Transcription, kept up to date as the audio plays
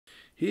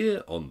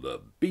Here on the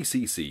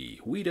BCC,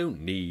 we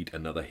don't need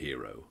another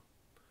hero.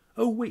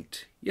 Oh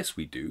wait, yes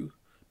we do.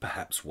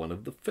 Perhaps one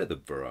of the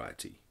feathered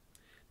variety.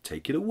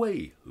 Take it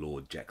away,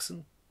 Lord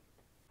Jackson.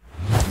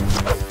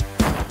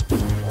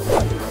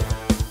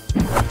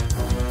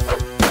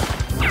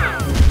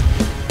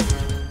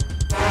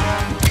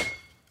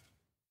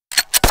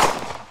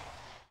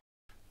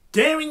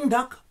 Daring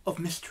Duck of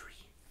mystery,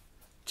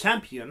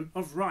 champion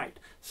of right,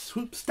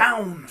 swoops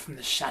down from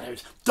the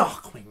shadows.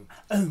 Darkwing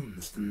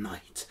owns the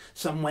night.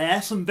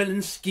 Somewhere some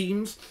villain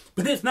schemes,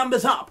 but his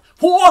number's up.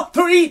 4,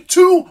 3,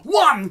 2,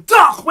 1.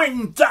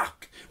 Darkwing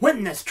Duck.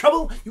 When there's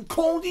trouble, you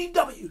call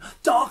DW.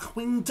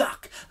 Darkwing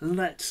Duck.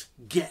 Let's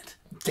get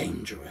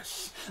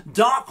dangerous.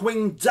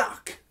 Darkwing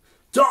Duck.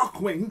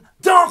 Darkwing,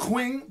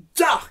 Darkwing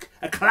Duck.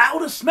 A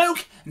cloud of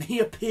smoke, and he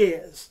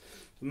appears.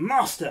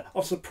 Master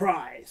of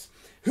surprise.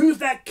 Who's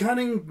that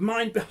cunning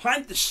mind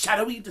behind the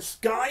shadowy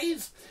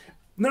disguise?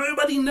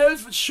 Nobody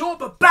knows for sure,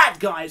 but bad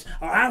guys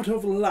are out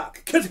of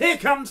luck. 'Cause here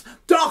comes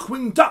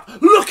Darkwing Duck.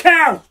 Look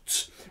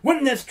out!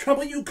 When there's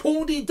trouble, you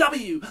call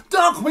DW.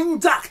 Darkwing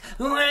Duck.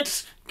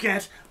 Let's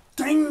get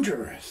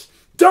dangerous.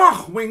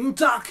 Darkwing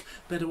Duck.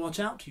 Better watch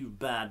out, you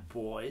bad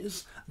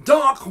boys.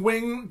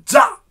 Darkwing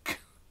Duck.